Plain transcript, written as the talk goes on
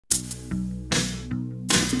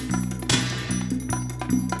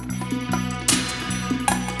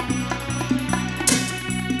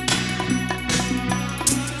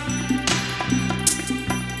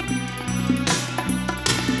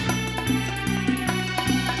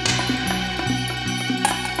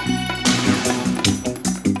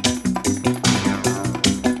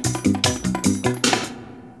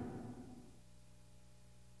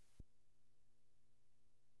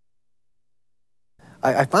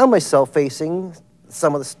I found myself facing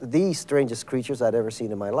some of the strangest creatures I'd ever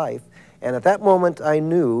seen in my life, and at that moment I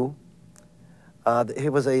knew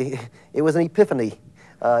it was an epiphany.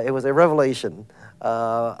 It was a revelation.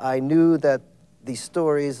 I knew that the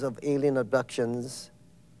stories of alien abductions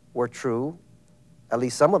were true, at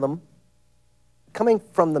least some of them. Coming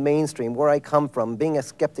from the mainstream, where I come from, being a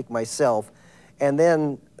skeptic myself, and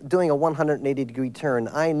then doing a 180-degree turn,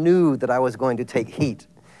 I knew that I was going to take heat.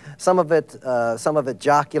 Some of it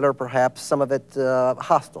jocular, perhaps, some of it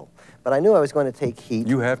hostile. But I knew I was going to take heat.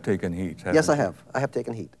 You have taken heat, haven't you? Yes, I have. I have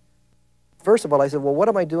taken heat. First of all, I said, well, what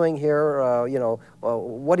am I doing here? You know,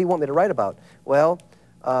 what do you want me to write about? Well,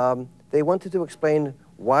 they wanted to explain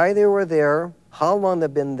why they were there, how long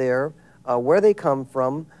they've been there, where they come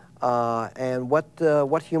from, and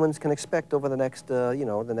what humans can expect over the next, you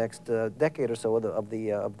know, the next decade or so of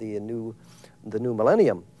the new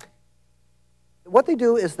millennium. What they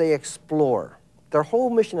do is they explore. Their whole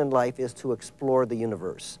mission in life is to explore the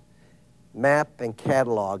universe, map and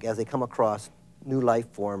catalog as they come across new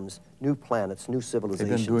life forms, new planets, new civilizations.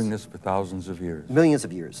 They've been doing this for thousands of years. Millions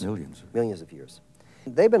of years. Millions of years.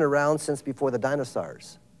 They've been around since before the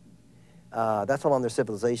dinosaurs. That's how long their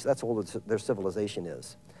civilization, that's how old their civilization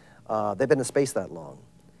is. They've been in space that long.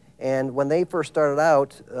 And when they first started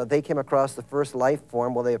out, they came across the first life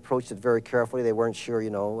form. Well, they approached it very carefully. They weren't sure,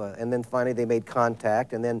 you know, and then finally they made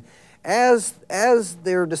contact. And then as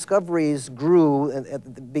their discoveries grew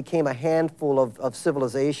and became a handful of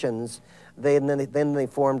civilizations, then they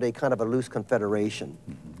formed a kind of a loose confederation.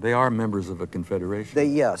 They are members of a confederation.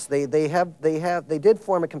 They did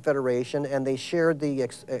form a confederation, and they shared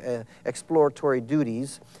the exploratory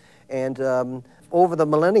duties. And over the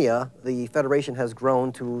millennia, the Federation has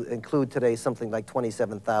grown to include today something like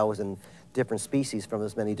 27,000 different species from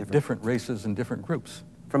as many different races and different groups.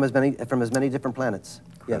 From as many different planets.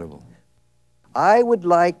 Incredible. Yeah. I would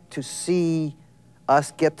like to see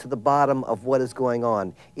us get to the bottom of what is going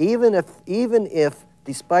on. Even if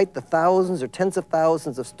despite the thousands or tens of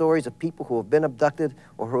thousands of stories of people who have been abducted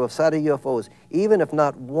or who have sighted UFOs, even if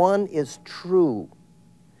not one is true,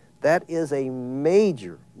 that is a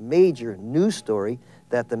major, major news story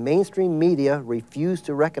that the mainstream media refused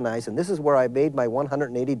to recognize, and this is where I made my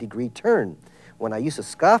 180-degree turn. When I used to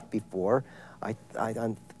scoff before, I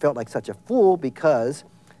felt like such a fool because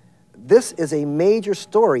this is a major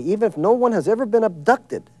story. Even if no one has ever been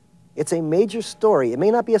abducted, it's a major story. It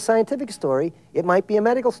may not be a scientific story. It might be a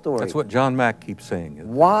medical story. That's what John Mack keeps saying.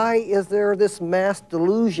 Why is there this mass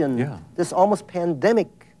delusion, this almost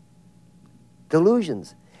pandemic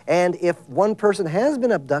delusions? And if one person has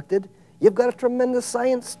been abducted, you've got a tremendous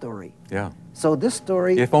science story. Yeah. So this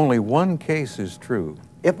story... If only one case is true...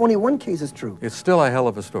 If only one case is true. It's still a hell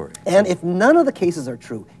of a story. And if none of the cases are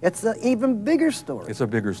true, it's an even bigger story. It's a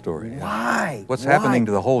bigger story. Why? What's happening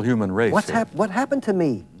to the whole human race? What happened to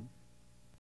me?